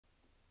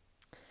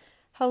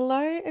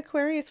Hello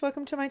Aquarius,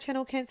 welcome to my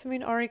channel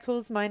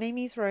Cancermoonoracles. My name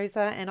is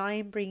Rosa and I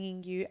am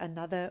bringing you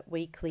another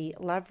weekly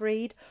love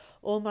read.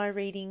 All my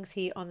readings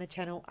here on the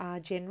channel are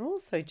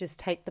general, so just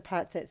take the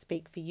parts that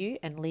speak for you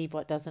and leave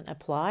what doesn't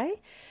apply.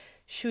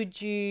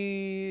 Should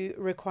you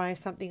require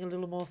something a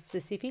little more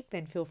specific,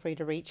 then feel free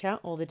to reach out.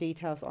 All the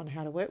details on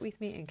how to work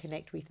with me and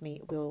connect with me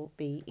will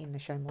be in the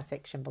show more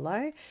section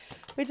below.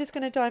 We're just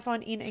going to dive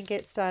on in and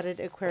get started,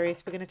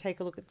 Aquarius. We're going to take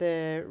a look at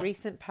the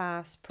recent,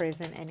 past,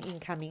 present and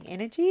incoming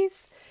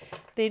energies.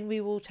 Then we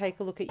will take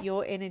a look at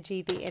your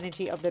energy, the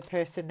energy of the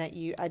person that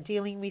you are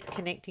dealing with,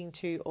 connecting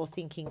to or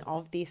thinking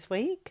of this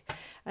week.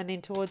 And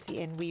then towards the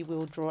end, we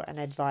will draw an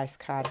advice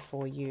card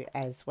for you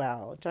as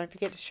well. Don't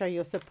forget to show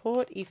your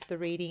support if the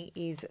reading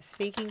is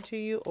speaking to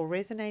you or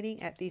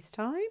resonating at this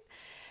time.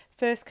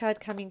 First card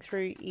coming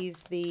through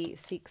is the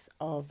Six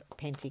of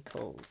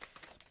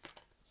Pentacles.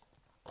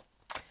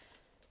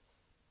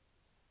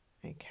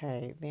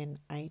 Okay, then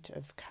Eight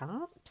of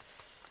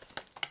Cups.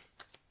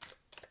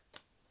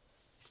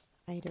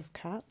 Eight of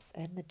Cups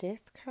and the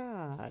Death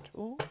card.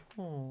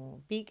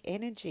 Oh, big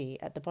energy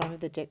at the bottom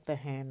of the deck, the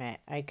Hermit.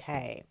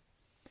 Okay.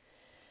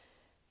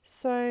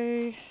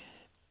 So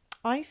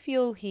I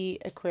feel here,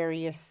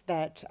 Aquarius,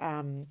 that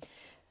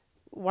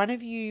one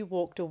of you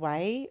walked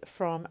away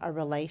from a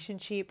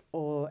relationship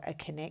or a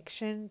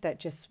connection that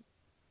just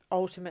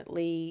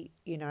ultimately,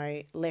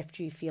 left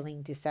you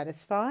feeling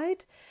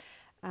dissatisfied.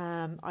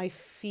 I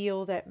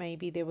feel that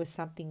maybe there was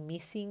something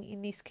missing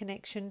in this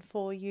connection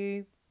for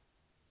you.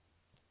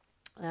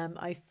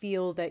 I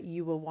feel that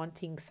you were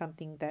wanting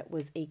something that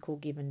was equal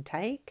give and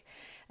take,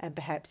 and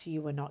perhaps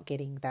you were not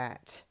getting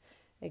that.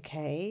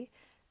 Okay.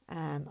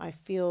 I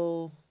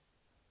feel,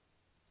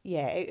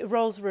 yeah, it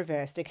roles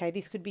reversed. Okay.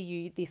 This could be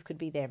you. This could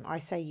be them. I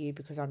say you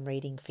because I'm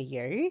reading for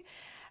you.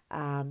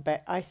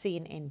 But I see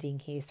an ending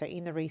here. So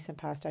in the recent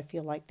past, I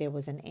feel like there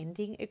was an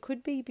ending. It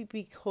could be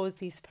because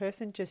this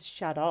person just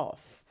shut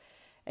off.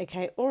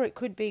 Okay, or it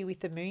could be with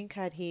the Moon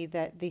card here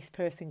that this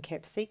person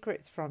kept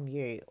secrets from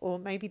you, or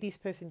maybe this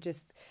person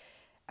just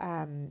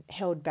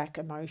held back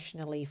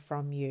emotionally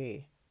from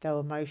you. They were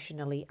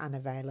emotionally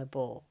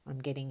unavailable, I'm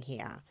getting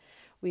here.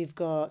 We've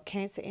got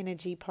Cancer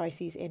energy,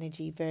 Pisces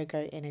energy,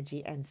 Virgo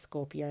energy, and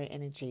Scorpio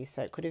energy.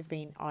 So it could have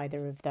been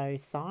either of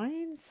those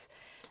signs.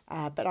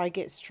 But I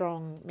get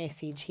strong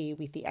message here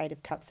with the Eight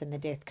of Cups and the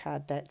Death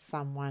card that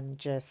someone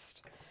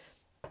just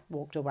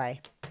walked away.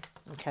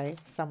 Okay,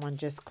 someone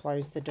just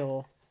closed the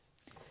door.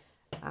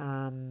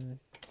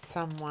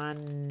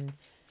 Someone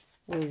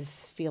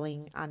was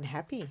feeling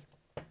unhappy,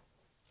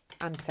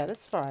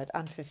 unsatisfied,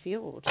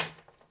 unfulfilled.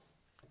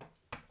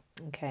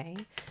 Okay,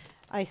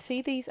 I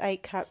see these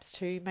Eight Cups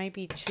too.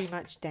 Maybe too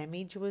much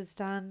damage was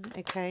done.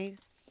 Okay,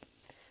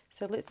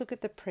 so let's look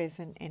at the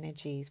present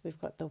energies. We've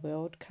got the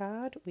World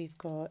card. We've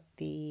got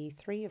the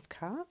Three of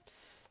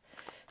Cups.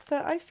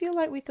 So I feel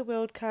like with the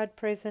World card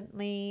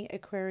presently,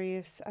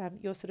 Aquarius,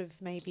 you're sort of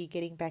maybe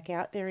getting back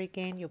out there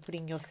again. You're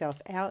putting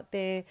yourself out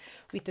there.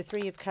 With the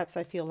Three of Cups,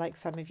 I feel like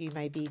some of you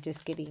may be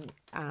just getting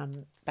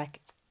back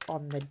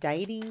on the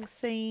dating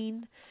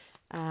scene,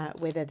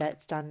 whether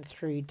that's done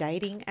through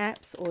dating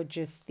apps or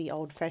just the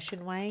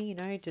old-fashioned way,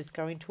 just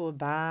going to a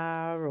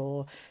bar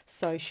or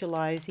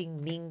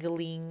socializing,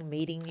 mingling,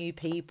 meeting new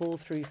people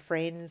through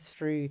friends,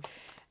 through,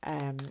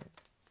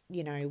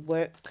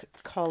 work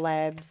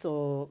collabs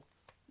or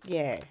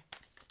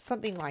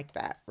something like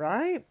that,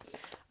 right?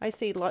 I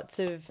see lots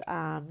of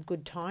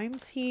good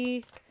times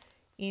here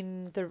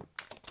in the,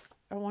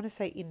 I want to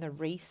say in the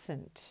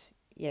recent,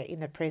 in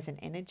the present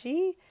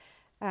energy.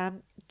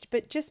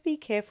 But just be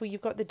careful. You've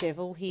got the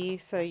Devil here,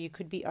 so you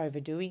could be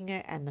overdoing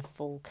it, and the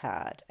Fool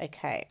card.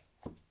 Okay.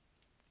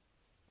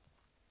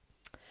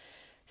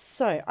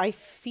 So I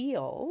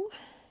feel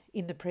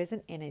in the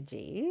present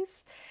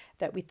energies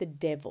that with the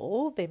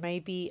Devil, there may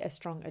be a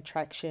strong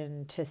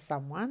attraction to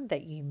someone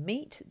that you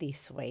meet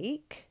this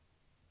week.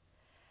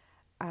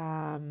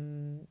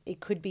 It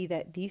could be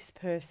that this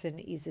person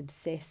is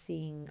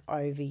obsessing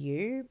over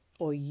you,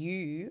 or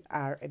you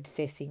are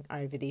obsessing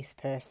over this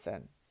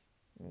person.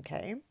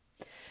 Okay.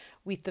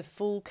 With the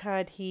Fool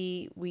card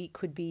here, we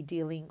could be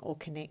dealing or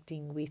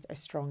connecting with a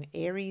strong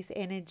Aries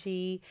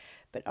energy,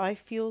 but I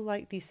feel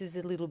like this is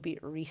a little bit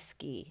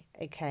risky,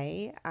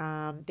 okay?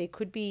 There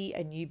could be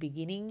a new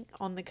beginning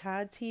on the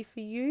cards here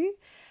for you.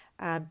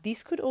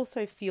 This could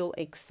also feel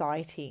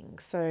exciting.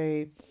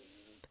 So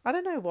I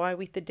don't know why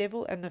with the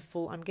Devil and the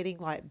Fool, I'm getting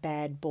like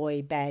bad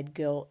boy, bad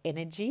girl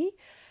energy.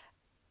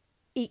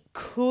 It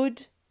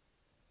could...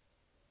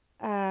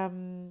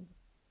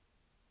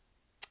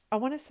 I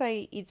want to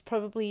say it's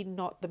probably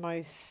not the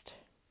most,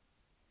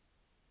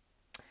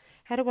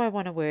 how do I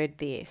want to word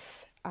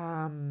this?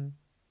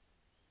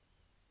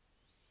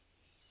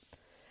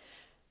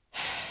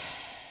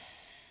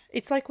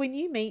 It's like when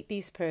you meet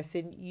this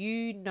person,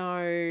 you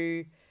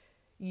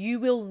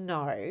will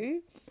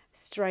know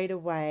straight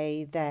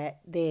away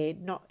that they're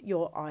not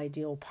your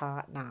ideal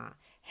partner.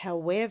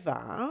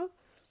 However,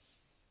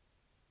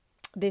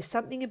 there's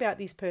something about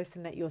this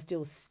person that you're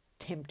still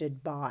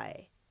tempted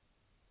by.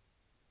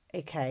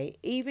 Okay,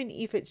 even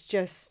if it's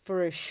just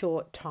for a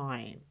short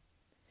time.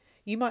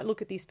 You might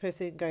look at this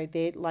person and go,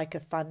 they're like a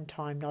fun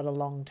time, not a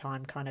long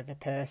time kind of a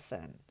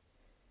person.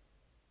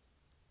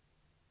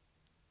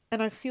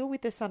 And I feel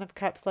with the Son of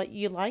Cups, like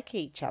you like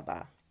each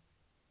other.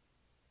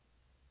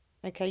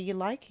 Okay, you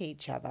like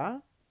each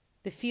other.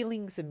 The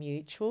feelings are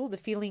mutual. The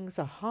feelings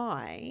are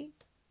high.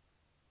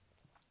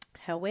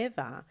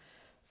 However,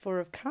 Four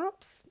of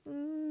Cups,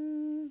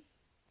 you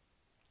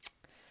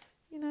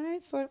know,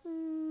 it's like,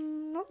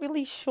 not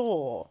really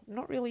sure.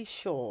 Not really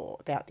sure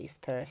about this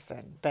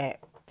person. But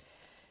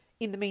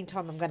in the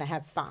meantime, I'm going to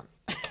have fun.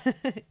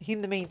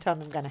 In the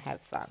meantime, I'm going to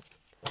have fun.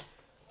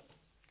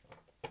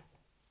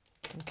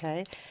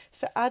 Okay.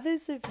 For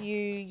others of you,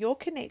 you're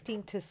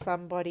connecting to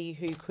somebody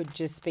who could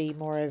just be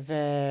more of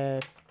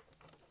a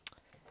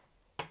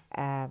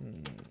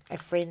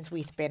friends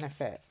with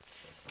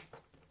benefits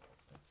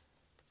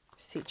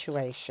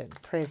situation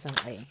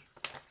presently.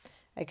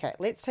 Okay,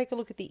 let's take a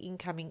look at the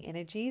incoming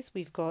energies.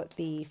 We've got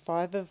the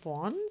Five of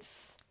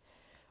Wands.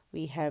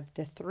 We have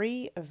the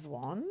Three of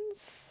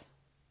Wands.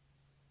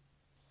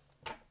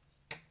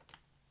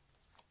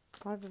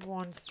 Five of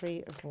Wands,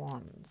 Three of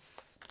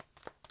Wands.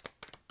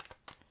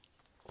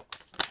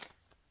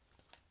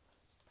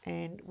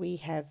 And we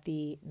have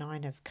the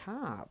Nine of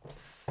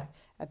Cups.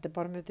 At the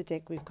bottom of the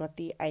deck, we've got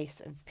the Ace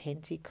of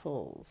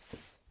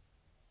Pentacles.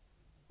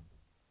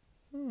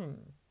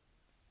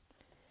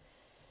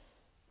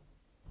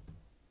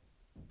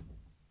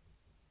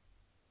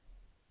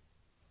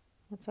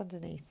 What's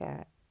underneath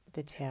that?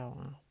 The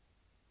Tower.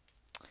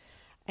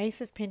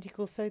 Ace of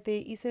Pentacles. So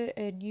there is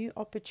a new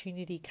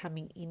opportunity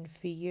coming in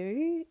for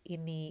you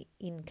in the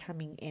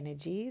incoming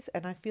energies.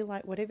 And I feel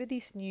like whatever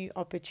this new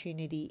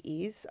opportunity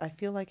is, I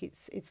feel like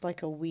it's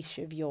like a wish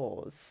of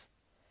yours.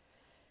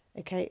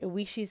 Okay, a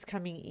wish is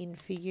coming in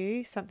for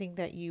you, something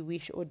that you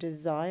wish or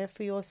desire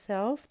for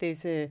yourself.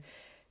 There's a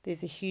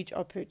huge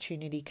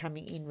opportunity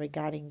coming in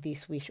regarding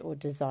this wish or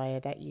desire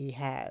that you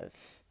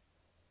have.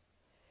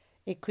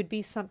 It could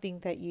be something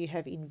that you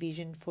have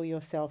envisioned for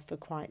yourself for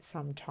quite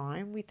some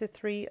time with the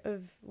Three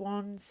of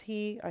Wands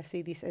here. I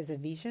see this as a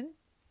vision.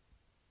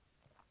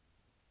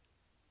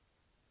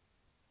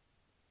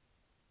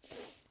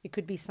 It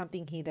could be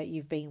something here that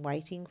you've been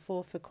waiting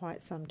for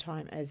quite some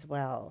time as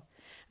well.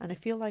 And I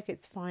feel like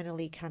it's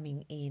finally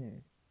coming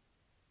in.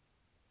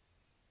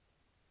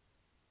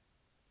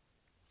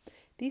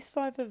 This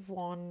Five of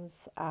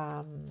Wands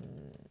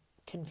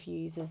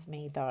confuses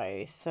me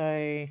though.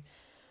 So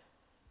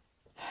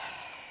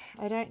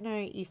I don't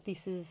know if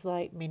this is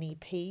like many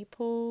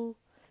people.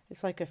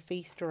 It's like a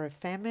feast or a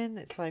famine.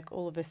 It's like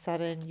all of a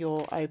sudden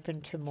you're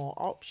open to more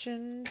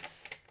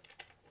options.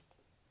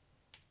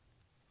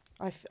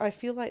 I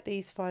feel like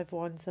these Five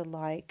Wands are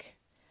like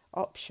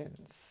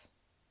options.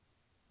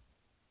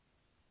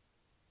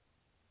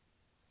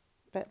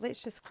 But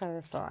let's just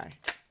clarify.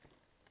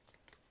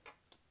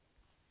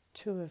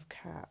 Two of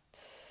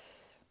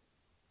Cups.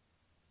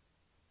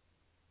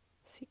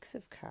 Six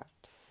of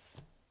Cups.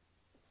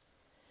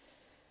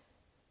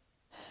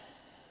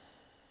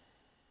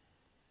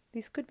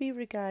 This could be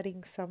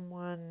regarding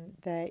someone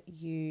that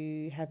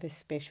you have a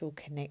special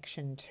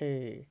connection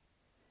to.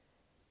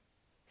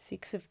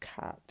 Six of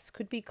Cups.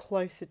 Could be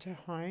closer to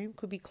home.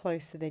 Could be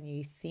closer than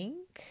you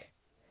think.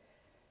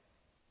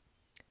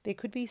 There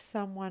could be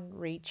someone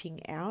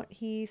reaching out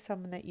here.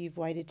 Someone that you've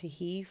waited to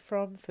hear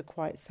from for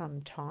quite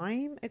some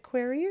time,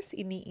 Aquarius,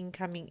 in the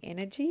incoming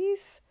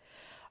energies.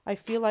 I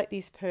feel like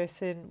this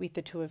person with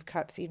the Two of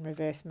Cups in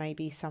reverse may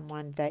be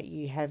someone that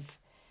you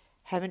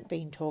haven't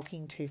been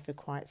talking to for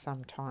quite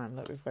some time.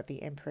 Look, we've got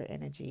the Emperor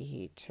energy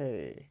here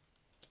too.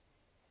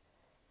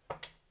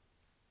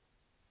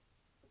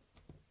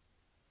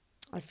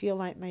 I feel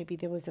like maybe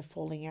there was a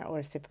falling out or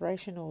a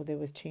separation, or there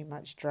was too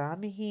much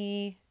drama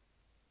here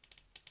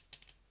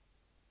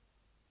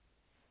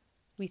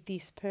with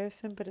this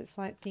person, but it's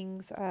like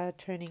things are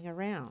turning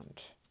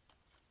around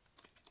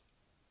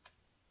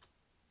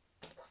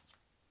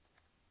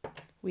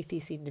with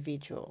this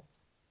individual.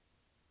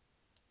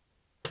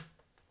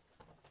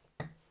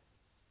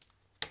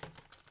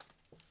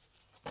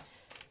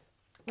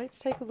 Let's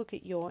take a look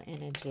at your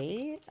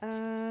energy.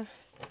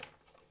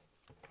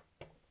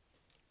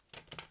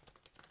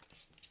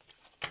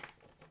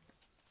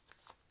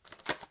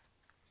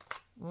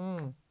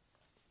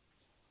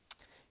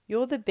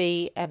 You're the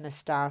bee and the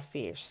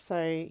starfish.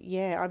 So,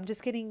 yeah,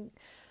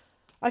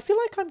 I feel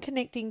like I'm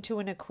connecting to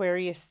an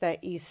Aquarius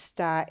that is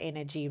star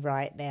energy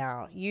right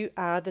now. You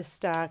are the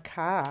star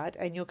card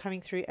and you're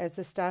coming through as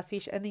the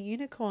starfish and the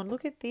unicorn.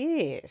 Look at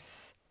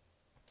this.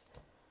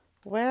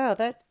 Wow,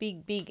 that's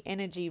big, big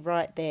energy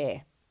right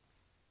there.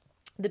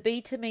 The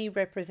bee to me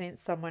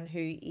represents someone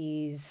who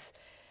is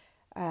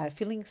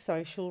feeling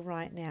social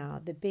right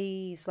now. The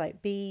bees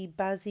like bee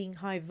buzzing,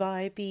 high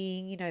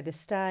vibing, you know, the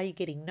star, you're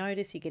getting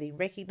noticed, you're getting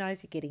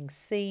recognized, you're getting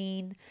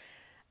seen.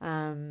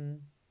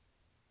 And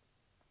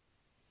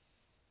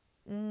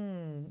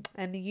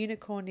the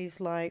unicorn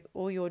is like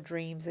all your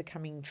dreams are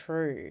coming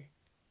true.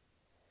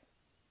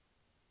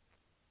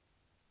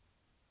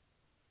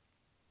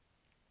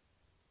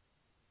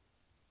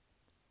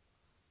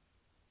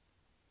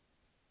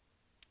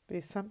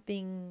 There's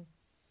something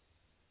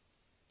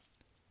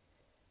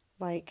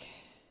like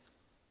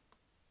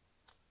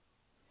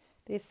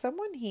there's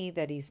someone here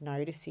that is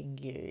noticing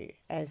you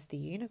as the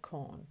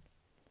unicorn.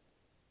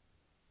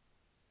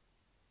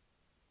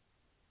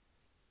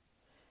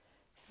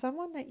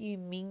 Someone that you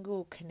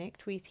mingle,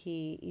 connect with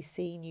here is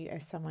seeing you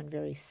as someone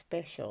very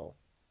special.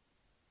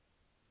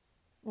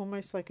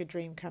 Almost like a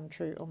dream come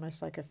true,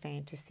 almost like a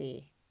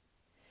fantasy.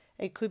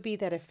 It could be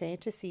that a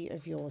fantasy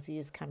of yours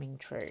is coming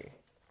true.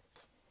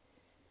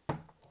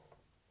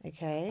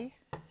 Okay,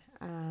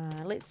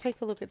 let's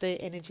take a look at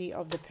the energy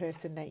of the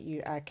person that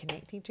you are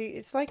connecting to.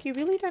 It's like you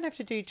really don't have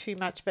to do too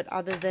much, but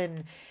other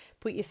than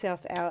put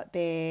yourself out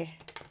there,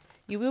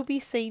 you will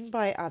be seen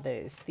by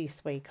others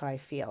this week, I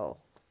feel.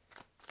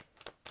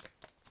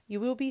 You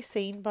will be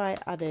seen by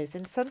others,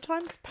 and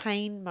sometimes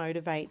pain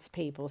motivates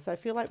people. So I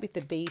feel like with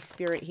the bee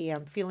spirit here,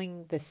 I'm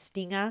feeling the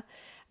stinger,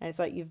 and it's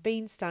like you've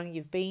been stung,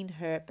 you've been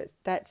hurt, but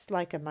that's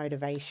like a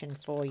motivation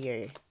for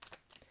you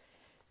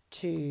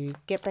to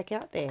get back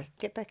out there,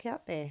 get back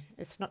out there.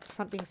 It's not,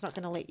 something's not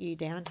going to let you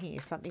down here.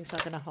 Something's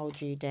not going to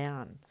hold you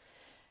down.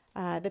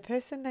 The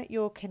person that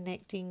you're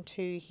connecting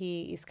to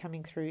here is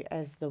coming through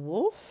as the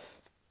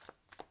wolf.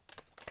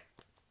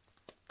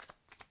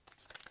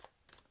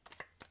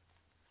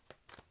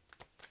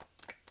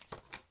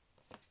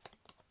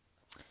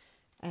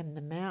 And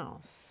the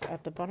mouse.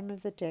 At the bottom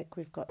of the deck,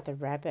 we've got the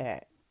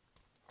rabbit.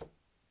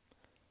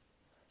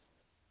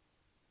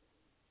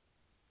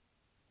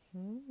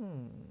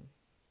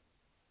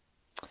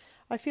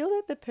 I feel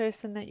that the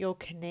person that you're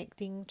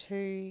connecting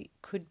to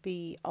could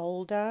be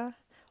older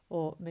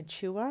or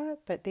mature,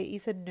 but there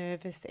is a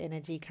nervous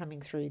energy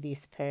coming through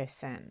this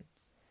person.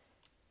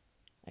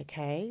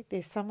 Okay,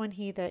 there's someone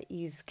here that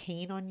is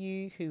keen on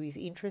you, who is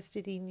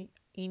interested in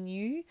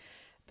you,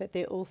 but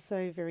they're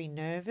also very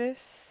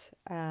nervous.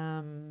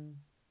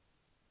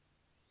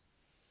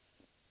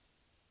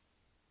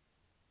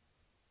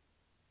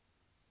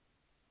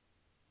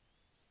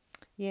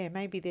 Yeah,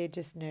 maybe they're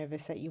just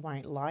nervous that you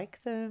won't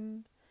like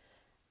them.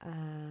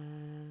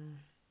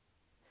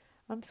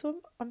 I'm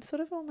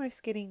sort of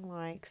almost getting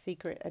like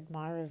secret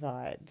admirer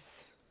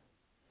vibes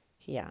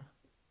here.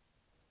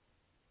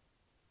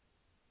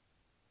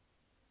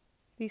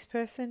 This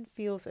person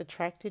feels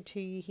attracted to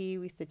you here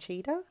with the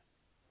cheetah.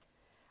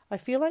 I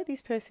feel like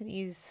this person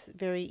is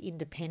very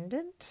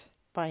independent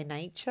by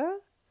nature,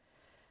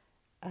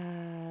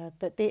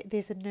 but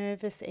there's a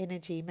nervous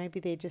energy. Maybe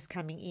they're just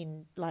coming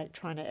in like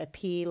trying to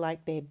appear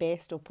like their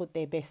best or put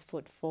their best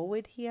foot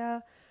forward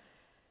here.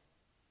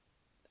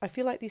 I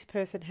feel like this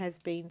person has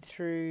been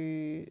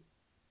through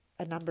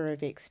a number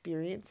of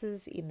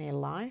experiences in their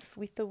life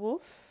with the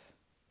wolf.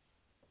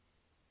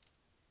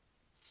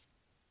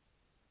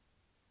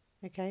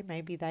 Okay,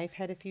 maybe they've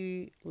had a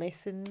few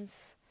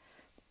lessons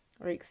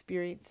or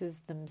experiences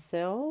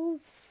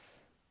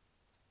themselves.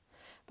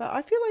 But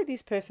I feel like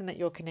this person that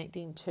you're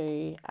connecting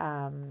to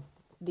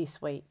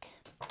this week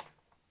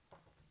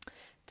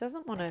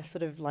doesn't want to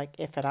sort of like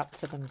F it up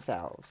for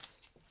themselves,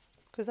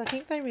 because I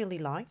think they really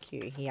like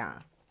you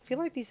here. I feel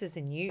like this is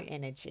a new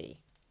energy.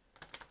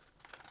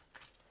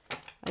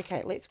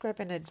 Okay, let's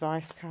grab an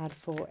advice card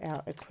for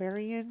our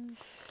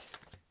Aquarians.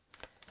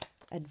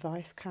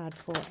 Advice card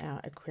for our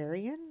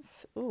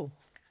Aquarians. Ooh.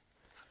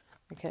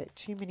 Okay,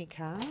 too many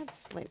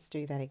cards. Let's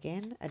do that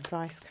again.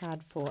 Advice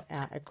card for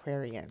our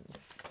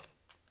Aquarians.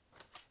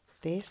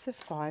 There's the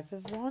Five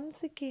of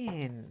Wands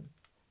again.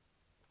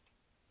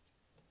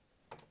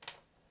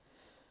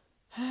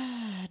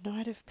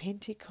 Knight of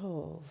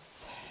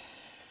Pentacles.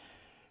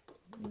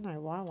 I don't know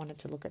why I wanted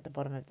to look at the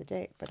bottom of the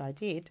deck, but I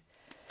did.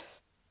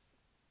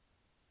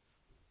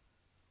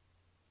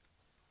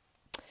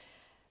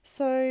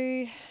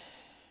 So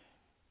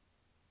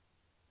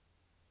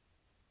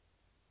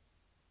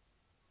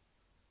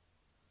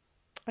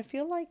I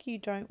feel like you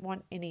don't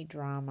want any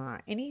drama.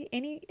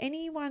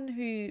 Anyone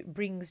who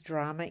brings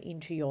drama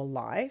into your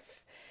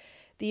life.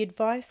 The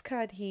advice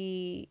card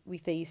here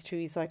with these two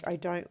is like, I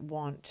don't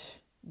want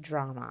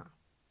drama.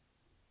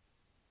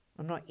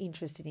 I'm not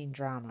interested in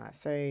drama.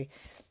 So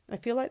I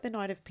feel like the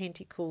Knight of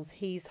Pentacles,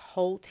 he's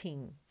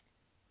halting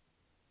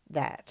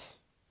that.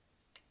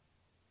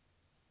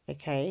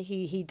 Okay,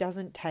 he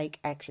doesn't take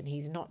action.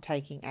 He's not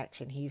taking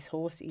action. His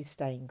horse is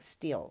staying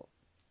still.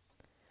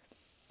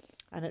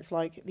 And it's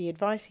like the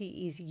advice here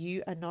is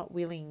you are not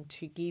willing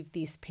to give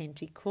this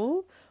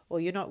pentacle, or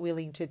you're not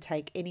willing to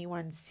take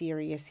anyone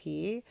serious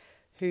here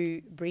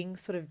who brings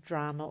sort of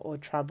drama or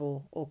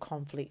trouble or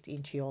conflict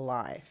into your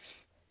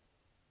life.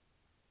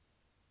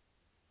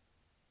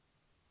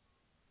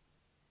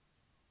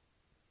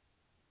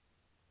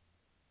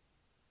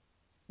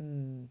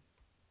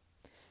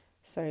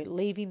 So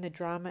leaving the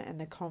drama and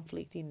the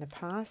conflict in the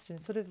past and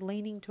sort of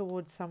leaning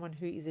towards someone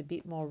who is a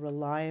bit more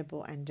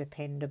reliable and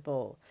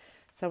dependable.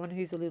 Someone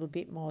who's a little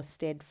bit more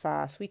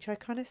steadfast, which I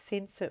kind of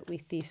sense it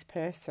with this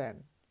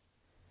person.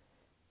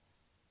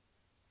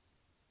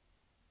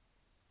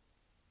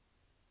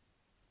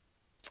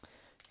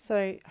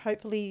 So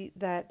hopefully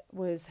that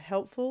was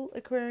helpful,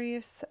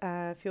 Aquarius.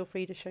 Feel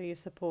free to show your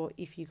support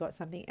if you got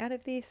something out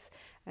of this.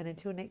 And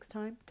until next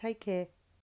time, take care.